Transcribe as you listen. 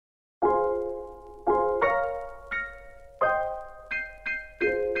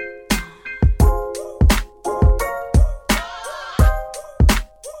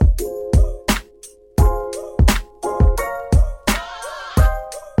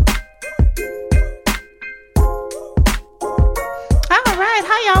right.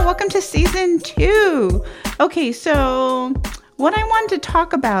 Hi, y'all. Welcome to season 2. Okay, so what I wanted to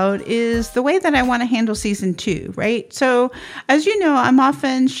talk about is the way that I want to handle season 2, right? So as you know, I'm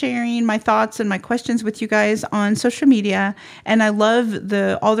often sharing my thoughts and my questions with you guys on social media, and I love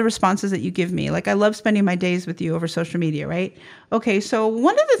all the responses that you give me. Like, I love spending my days with you over social media, right? Okay, so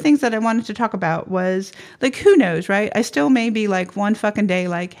one of the things that I wanted to talk about was, like, who knows, right? I still may be like one fucking day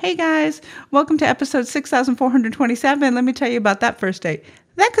like, hey guys, welcome to episode 6427. Let me tell you about that first date.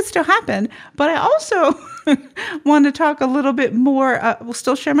 That could still happen, but I also want to talk a little bit more. We'll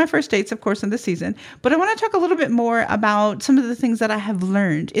still share my first dates, of course, in this season, but I want to talk a little bit more about some of the things that I have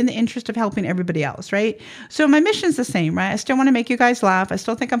learned in the interest of helping everybody else, right? So my mission's the same, right? I still want to make you guys laugh. I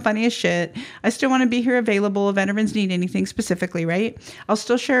still think I'm funny as shit. I still want to be here available if veterans need anything specifically, right? I'll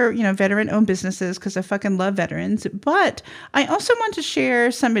still share, veteran-owned businesses because I fucking love veterans, but I also want to share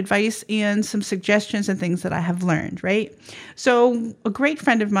some advice and some suggestions and things that I have learned, right? So a great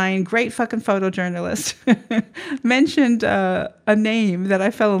friend of mine, great fucking photojournalist, mentioned a name that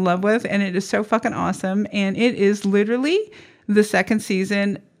I fell in love with, and it is so fucking awesome. And it is literally the second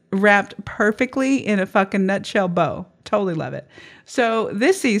season wrapped perfectly in a fucking nutshell bow. Totally love it. So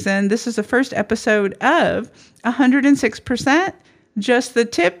this season, this is the first episode of 106%, just the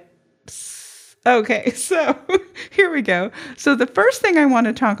tips. Okay, so here we go. So the first thing I want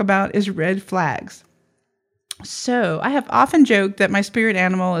to talk about is red flags. So I have often joked that my spirit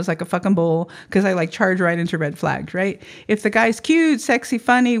animal is like a fucking bull because I like charge right into red flags, right? If the guy's cute, sexy,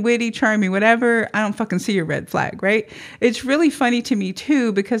 funny, witty, charming, whatever, I don't fucking see a red flag, right? It's really funny to me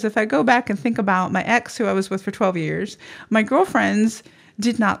too, because if I go back and think about my ex who I was with for 12 years, my girlfriends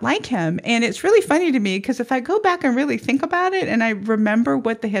did not like him. And it's really funny to me because if I go back and really think about it and I remember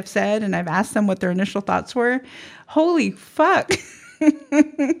what they have said and I've asked them what their initial thoughts were, holy fuck.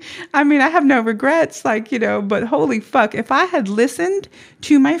 I mean, I have no regrets, but holy fuck, if I had listened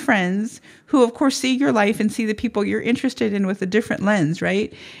to my friends who, of course, see your life and see the people you're interested in with a different lens,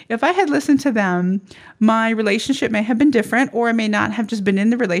 right? If I had listened to them, my relationship may have been different, or I may not have just been in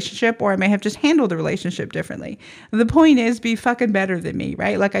the relationship, or I may have just handled the relationship differently. The point is, be fucking better than me,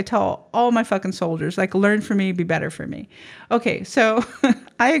 right? Like I tell all my fucking soldiers, like, learn from me, be better for me. Okay, so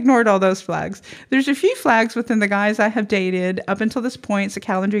I ignored all those flags. There's a few flags within the guys I have dated up until this point. It's a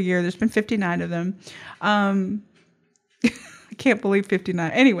calendar year. There's been 59 of them. I can't believe 59.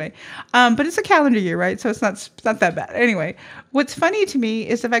 Anyway, but it's a calendar year, right? So it's not that bad. Anyway, what's funny to me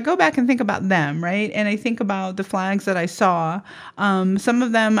is if I go back and think about them, right? And I think about the flags that I saw, some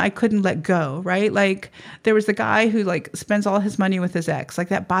of them I couldn't let go, right? Like there was the guy who spends all his money with his ex. Like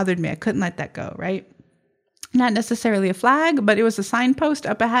that bothered me. I couldn't let that go, right? Not necessarily a flag, but it was a signpost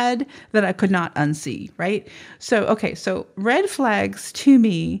up ahead that I could not unsee, right? So, okay, so red flags to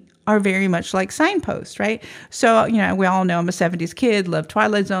me are very much like signposts, right? So, we all know I'm a 70s kid, love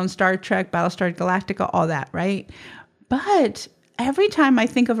Twilight Zone, Star Trek, Battlestar Galactica, all that, right? But every time I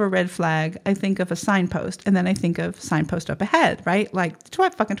think of a red flag, I think of a signpost, and then I think of signpost up ahead, right? Like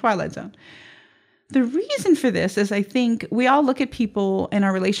fucking Twilight Zone. The reason for this is I think we all look at people and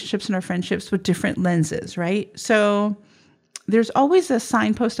our relationships and our friendships with different lenses, right? So there's always a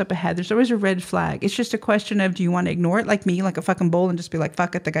signpost up ahead. There's always a red flag. It's just a question of, do you want to ignore it like me, like a fucking bull, and just be like,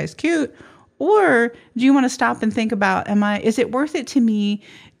 fuck it, the guy's cute? Or do you want to stop and think about, is it worth it to me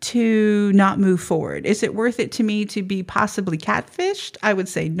to not move forward? Is it worth it to me to be possibly catfished? I would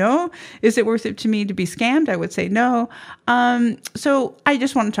say no. Is it worth it to me to be scammed? I would say no. So I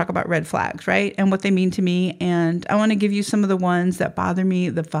just want to talk about red flags, right? And what they mean to me. And I want to give you some of the ones that bother me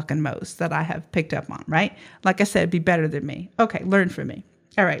the fucking most that I have picked up on, right? Like I said, be better than me. Okay, learn from me.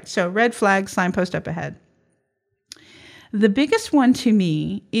 All right, so red flag, signpost up ahead. The biggest one to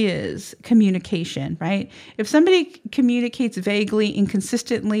me is communication, right? If somebody communicates vaguely,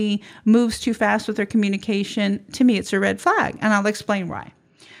 inconsistently, moves too fast with their communication, to me, it's a red flag, and I'll explain why.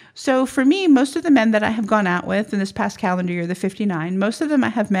 So for me, most of the men that I have gone out with in this past calendar year, the 59, most of them I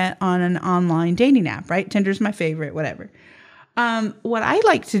have met on an online dating app, right? Tinder's my favorite, whatever. What I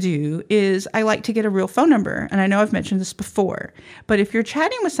like to do is I like to get a real phone number. And I know I've mentioned this before, but if you're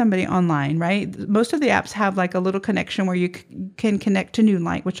chatting with somebody online, right, most of the apps have like a little connection where you can connect to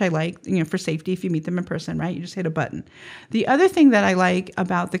Noonlight, which I like, for safety if you meet them in person, right? You just hit a button. The other thing that I like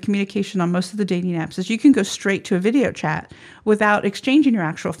about the communication on most of the dating apps is you can go straight to a video chat without exchanging your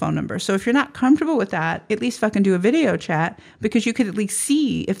actual phone number. So if you're not comfortable with that, at least fucking do a video chat because you could at least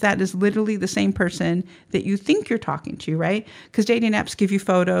see if that is literally the same person that you think you're talking to, right? Because dating apps give you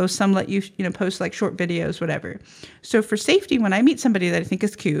photos. Some let you, post like short videos, whatever. So for safety, when I meet somebody that I think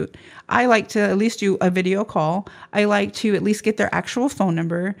is cute, I like to at least do a video call. I like to at least get their actual phone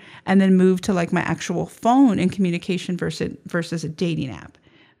number and then move to like my actual phone in communication versus a dating app.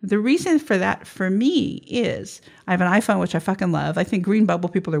 The reason for that for me is I have an iPhone, which I fucking love. I think green bubble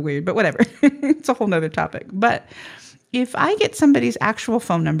people are weird, but whatever. It's a whole nother topic. But if I get somebody's actual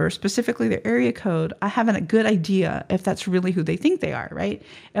phone number, specifically their area code, I have a good idea if that's really who they think they are, right?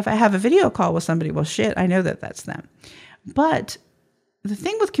 If I have a video call with somebody, well, shit, I know that that's them. But the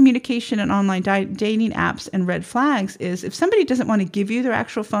thing with communication and online dating apps and red flags is if somebody doesn't want to give you their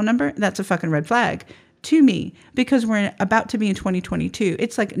actual phone number, that's a fucking red flag to me, because we're about to be in 2022.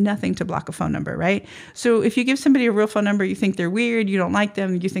 It's like nothing to block a phone number, right? So if you give somebody a real phone number, you think they're weird, you don't like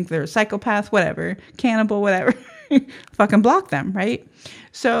them, you think they're a psychopath, whatever, cannibal, whatever, fucking block them, right?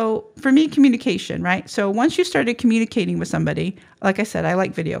 So for me, communication, right? So once you started communicating with somebody, like I said, I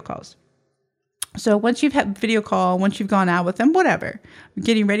like video calls. So once you've had video call, once you've gone out with them, whatever,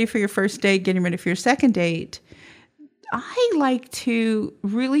 getting ready for your first date, getting ready for your second date, I like to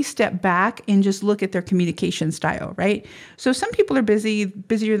really step back and just look at their communication style, right? So some people are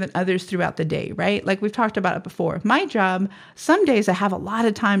busier than others throughout the day, right? Like we've talked about it before. My job, some days I have a lot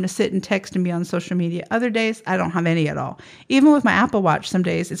of time to sit and text and be on social media. Other days, I don't have any at all. Even with my Apple Watch, some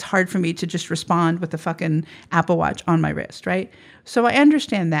days it's hard for me to just respond with the fucking Apple Watch on my wrist, right? So I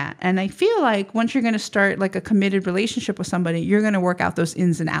understand that. And I feel like once you're going to start like a committed relationship with somebody, you're going to work out those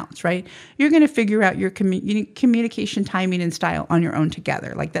ins and outs, right? You're going to figure out your communication timing and style on your own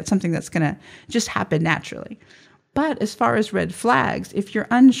together. Like that's something that's going to just happen naturally. But as far as red flags, if you're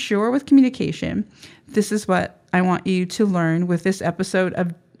unsure with communication, this is what I want you to learn with this episode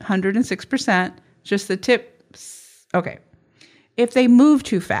of 106%, just the tips. Okay. If they move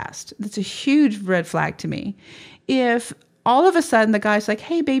too fast, that's a huge red flag to me. If all of a sudden the guy's like,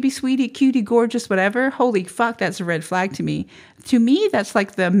 hey, baby, sweetie, cutie, gorgeous, whatever. Holy fuck, that's a red flag to me. To me, that's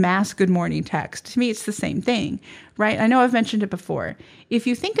like the mass good morning text. To me, it's the same thing, right? I know I've mentioned it before. If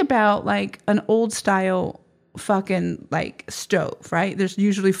you think about like an old style fucking like stove, right? There's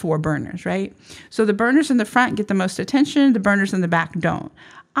usually 4 burners, right? So the burners in the front get the most attention. The burners in the back don't.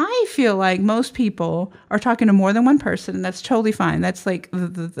 I feel like most people are talking to more than one person, and that's totally fine. That's like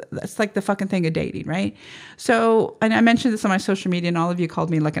that's like the fucking thing of dating, right? So, and I mentioned this on my social media, and all of you called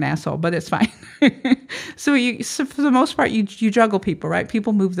me like an asshole, but it's fine. So for the most part, you juggle people, right?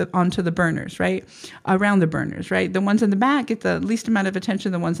 People move onto the burners, right? Around the burners, right? The ones in the back get the least amount of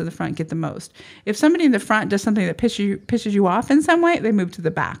attention. The ones in the front get the most. If somebody in the front does something that pisses you off in some way, they move to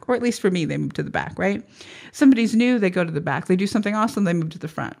the back, or at least for me, they move to the back, right? Somebody's new, they go to the back. They do something awesome, they move to the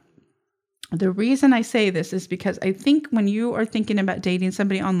front. The reason I say this is because I think when you are thinking about dating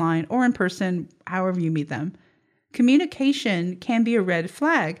somebody online or in person, however you meet them, communication can be a red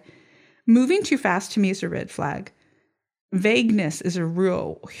flag. Moving too fast to me is a red flag. Vagueness is a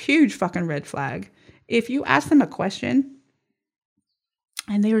real huge fucking red flag. If you ask them a question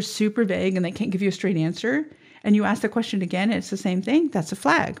and they are super vague and they can't give you a straight answer, and you ask the question again and it's the same thing, that's a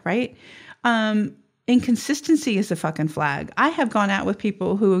flag, right? Inconsistency is a fucking flag. I have gone out with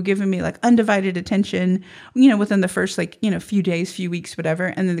people who have given me like undivided attention, within the first few days, few weeks, whatever,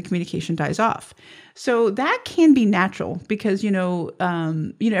 and then the communication dies off. So that can be natural because,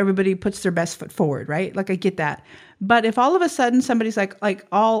 everybody puts their best foot forward, right? Like I get that. But if all of a sudden somebody's like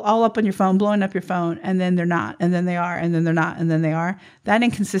all up on your phone, blowing up your phone, and then they're not, and then they are, and then they're not, and then they are, that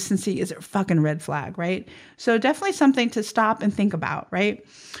inconsistency is a fucking red flag, right? So definitely something to stop and think about, right?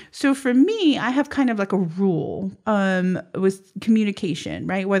 So for me, I have kind of like a rule with communication,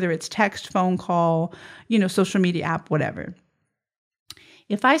 right? Whether it's text, phone call, social media app, whatever.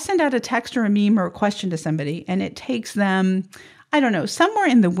 If I send out a text or a meme or a question to somebody and it takes them, I don't know, somewhere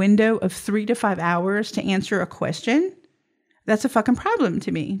in the window of 3 to 5 hours to answer a question, that's a fucking problem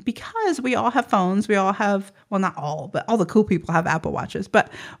to me because we all have phones. We all have, well, not all, but all the cool people have Apple Watches. But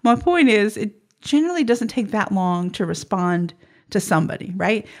my point is it generally doesn't take that long to respond to somebody,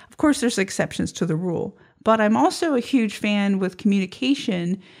 right? Of course, there's exceptions to the rule, but I'm also a huge fan with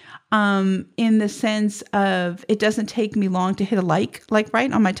communication in the sense of it doesn't take me long to hit a like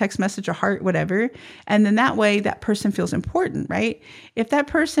right on my text message or heart, whatever. And then that way that person feels important, right? If that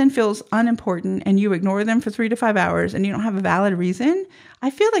person feels unimportant and you ignore them for 3 to 5 hours and you don't have a valid reason, I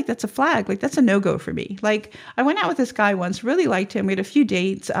feel like that's a flag. Like that's a no-go for me. Like I went out with this guy once, really liked him. We had a few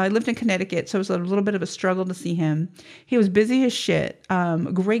dates. I lived in Connecticut, so it was a little bit of a struggle to see him. He was busy as shit.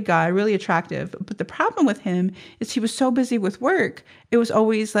 Great guy, really attractive. But the problem with him is he was so busy with work. It was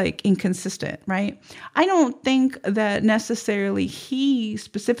always like inconsistent, right? I don't think that necessarily he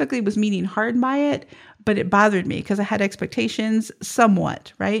specifically was meaning hard by it, but it bothered me because I had expectations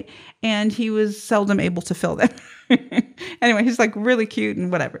somewhat, right? And he was seldom able to fill them. Anyway, he's like really cute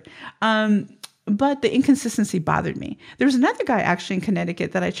and whatever. But the inconsistency bothered me. There was another guy actually in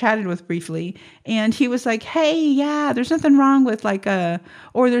Connecticut that I chatted with briefly, and he was like, hey, yeah, there's nothing wrong with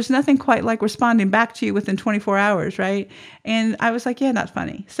or there's nothing quite like responding back to you within 24 hours, right? And I was like, yeah, not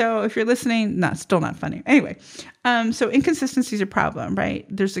funny. So if you're listening, still not funny. Anyway, so inconsistency is a problem, right?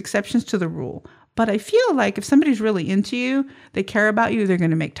 There's exceptions to the rule. But I feel like if somebody's really into you, they care about you, they're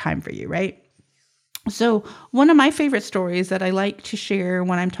going to make time for you, right? So one of my favorite stories that I like to share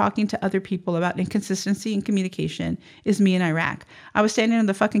when I'm talking to other people about inconsistency in communication is me in Iraq. I was standing on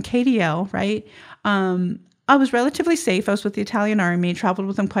the fucking KDL, right? I was relatively safe. I was with the Italian army, traveled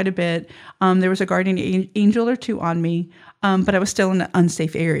with them quite a bit. There was a guardian angel or two on me, but I was still in an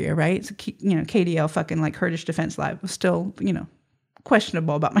unsafe area, right? So, KDL fucking like Kurdish Defense Live was still,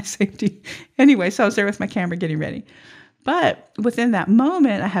 questionable about my safety. Anyway, so I was there with my camera getting ready. But within that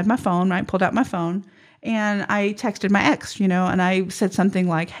moment, I had my phone, right? Pulled out my phone and I texted my ex, and I said something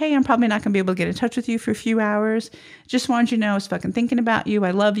like, hey, I'm probably not going to be able to get in touch with you for a few hours. Just wanted you to know I was fucking thinking about you.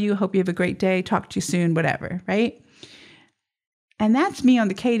 I love you. Hope you have a great day. Talk to you soon, whatever, right? And that's me on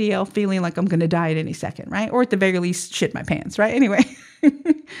the KDL feeling like I'm going to die at any second, right? Or at the very least, shit my pants, right? Anyway.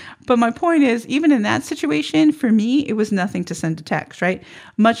 But my point is, even in that situation, for me, it was nothing to send a text, right?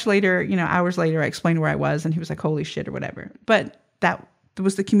 Much later, hours later, I explained where I was and he was like, holy shit or whatever. But that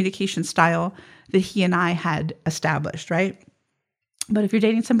was the communication style that he and I had established, right? But if you're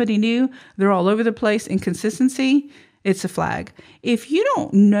dating somebody new, they're all over the place, inconsistency, it's a flag. If you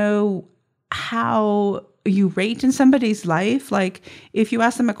don't know how you rate in somebody's life, like if you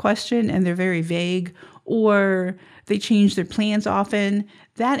ask them a question and they're very vague or they change their plans often,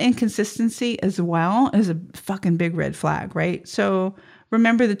 that inconsistency as well is a fucking big red flag, right? So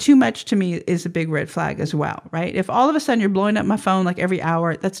remember, the too much to me is a big red flag as well, right? If all of a sudden you're blowing up my phone like every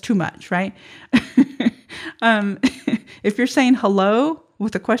hour, that's too much, right? If you're saying hello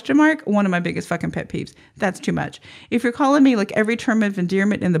with a question mark, one of my biggest fucking pet peeves, that's too much. If you're calling me like every term of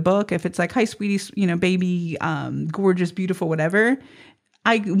endearment in the book, if it's like, hi, sweetie, baby, gorgeous, beautiful, whatever,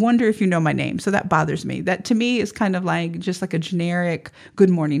 I wonder if you know my name. So that bothers me. That to me is kind of like just like a generic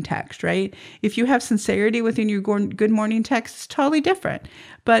good morning text, right? If you have sincerity within your good morning text, it's totally different.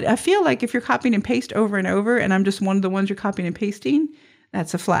 But I feel like if you're copying and paste over and over, and I'm just one of the ones you're copying and pasting,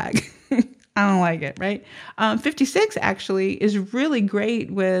 that's a flag. I don't like it, right? 56 actually is really great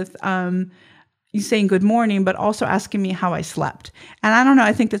with you saying good morning, but also asking me how I slept. And I don't know,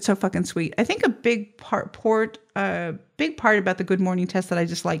 I think that's so fucking sweet. I think a big part about the good morning test that I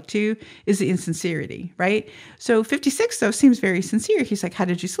just like too is the insincerity, right? So 56 though seems very sincere. He's like, how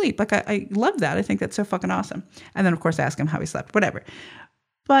did you sleep? Like, I love that. I think that's so fucking awesome. And then of course I ask him how he slept, whatever.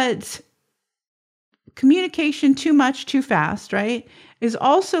 But communication too much, too fast, right? Is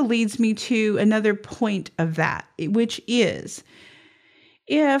also leads me to another point of that, which is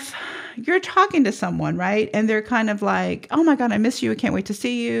if you're talking to someone, right, and they're kind of like, oh my God, I miss you. I can't wait to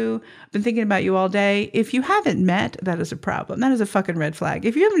see you. I've been thinking about you all day. If you haven't met, that is a problem. That is a fucking red flag.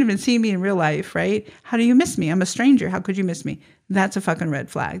 If you haven't even seen me in real life, right, how do you miss me? I'm a stranger. How could you miss me? That's a fucking red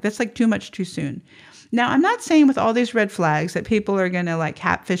flag. That's like too much too soon. Now, I'm not saying with all these red flags that people are going to like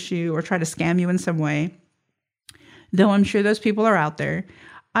catfish you or try to scam you in some way, though I'm sure those people are out there.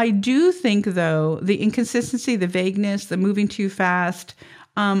 I do think, though, the inconsistency, the vagueness, the moving too fast,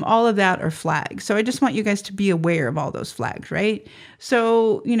 all of that are flags. So I just want you guys to be aware of all those flags, right?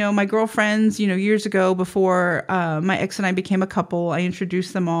 So, my girlfriends, years ago before my ex and I became a couple, I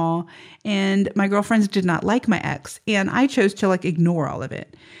introduced them all, and my girlfriends did not like my ex, and I chose to ignore all of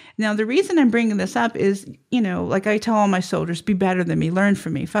it. Now, the reason I'm bringing this up is, like I tell all my soldiers, be better than me, learn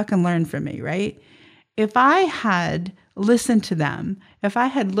from me, fucking learn from me, right? If I had listened to them, if I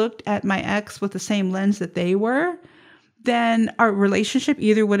had looked at my ex with the same lens that they were, then our relationship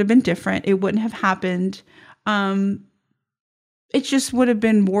either would have been different. It wouldn't have happened. It just would have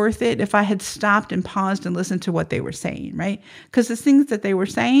been worth it if I had stopped and paused and listened to what they were saying, right? Because the things that they were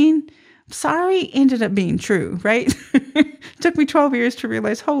saying, sorry, ended up being true, right? Took me 12 years to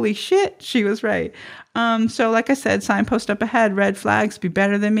realize, holy shit, she was right. So like I said, signpost up ahead, red flags, be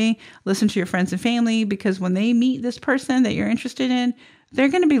better than me. Listen to your friends and family, because when they meet this person that you're interested in, they're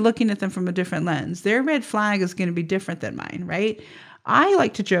going to be looking at them from a different lens. Their red flag is going to be different than mine, right? I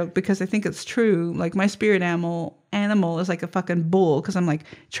like to joke because I think it's true. Like my spirit animal animal is like a fucking bull because I'm like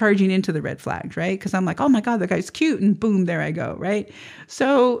charging into the red flags, right? Because I'm like, oh my God, that guy's cute. And boom, there I go, right?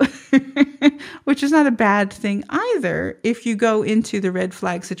 So, which is not a bad thing either if you go into the red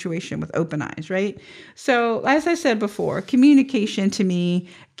flag situation with open eyes, right? So as I said before, communication to me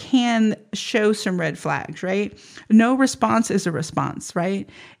can show some red flags, right? No response is a response, right?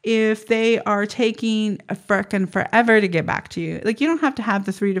 If they are taking a frickin' forever to get back to you, like you don't have to have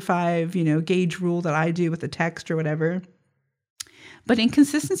the 3 to 5, gauge rule that I do with a text or whatever. But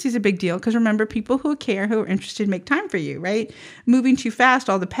inconsistency is a big deal because remember, people who care, who are interested, make time for you, right? Moving too fast,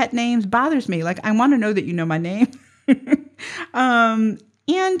 all the pet names bothers me. Like I want to know that you know my name.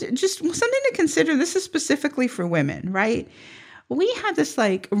 And just something to consider, this is specifically for women, right? We have this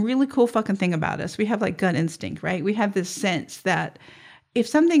like really cool fucking thing about us. We have like gut instinct, right? We have this sense that if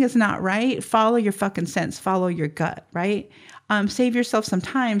something is not right, follow your fucking sense, follow your gut, right? Save yourself some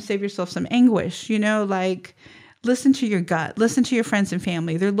time, save yourself some anguish, like listen to your gut, listen to your friends and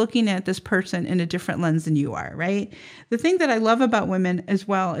family. They're looking at this person in a different lens than you are, right? The thing that I love about women as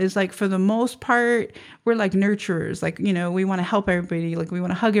well is like, for the most part, we're like nurturers. Like, we want to help everybody. Like we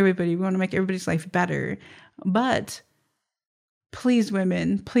want to hug everybody. We want to make everybody's life better. But please,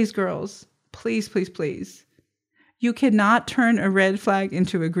 women, please, girls, please, please, please. You cannot turn a red flag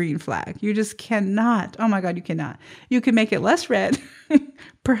into a green flag. You just cannot. Oh my God, you cannot. You can make it less red,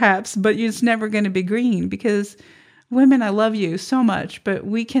 perhaps, but it's never going to be green because women, I love you so much, but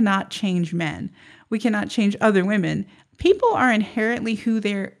we cannot change men. We cannot change other women. People are inherently who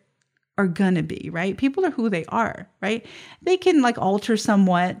they're going to be, right? People are who they are, right? They can like alter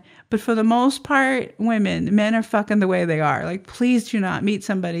somewhat, but for the most part, men are fucking the way they are. Like, please do not meet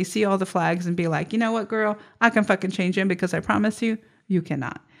somebody, see all the flags and be like, you know what, girl, I can fucking change him, because I promise you, you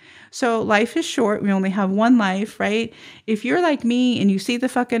cannot. So life is short. We only have one life, right? If you're like me and you see the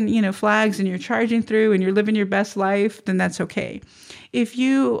fucking, flags and you're charging through and you're living your best life, then that's okay. If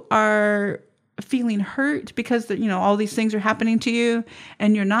you are feeling hurt because all these things are happening to you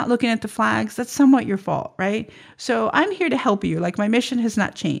and you're not looking at the flags, that's somewhat your fault, right? So I'm here to help you. Like my mission has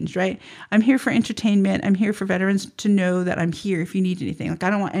not changed, right? I'm here for entertainment. I'm here for veterans to know that I'm here if you need anything. Like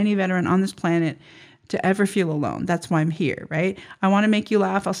I don't want any veteran on this planet to ever feel alone. That's why I'm here, right? I want to make you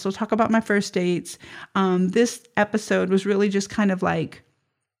laugh. I'll still talk about my first dates. This episode was really just kind of like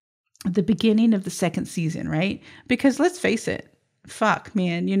the beginning of the second season, right? Because let's face it, fuck,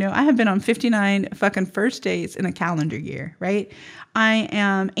 man, I have been on 59 fucking first dates in a calendar year, right? I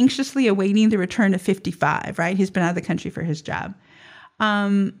am anxiously awaiting the return of 55, right? He's been out of the country for his job.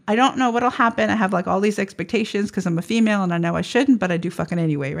 I don't know what'll happen. I have like all these expectations because I'm a female and I know I shouldn't, but I do fucking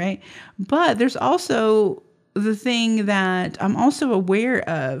anyway, right? But there's also the thing that I'm also aware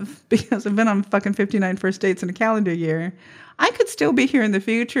of, because I've been on fucking 59 first dates in a calendar year. I could still be here in the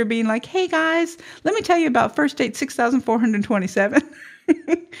future being like, hey guys, let me tell you about first date 6,427.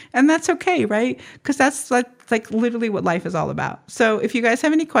 And that's okay, right? Because that's like literally what life is all about. So if you guys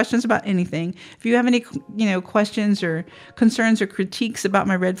have any questions about anything, if you have any, questions or concerns or critiques about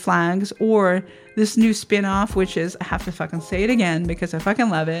my red flags or this new spinoff, which is, I have to fucking say it again because I fucking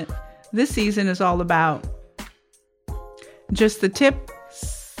love it. This season is all about just the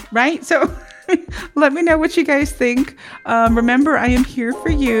tips, right? So let me know what you guys think. Remember, I am here for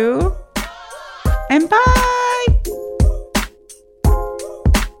you. And bye.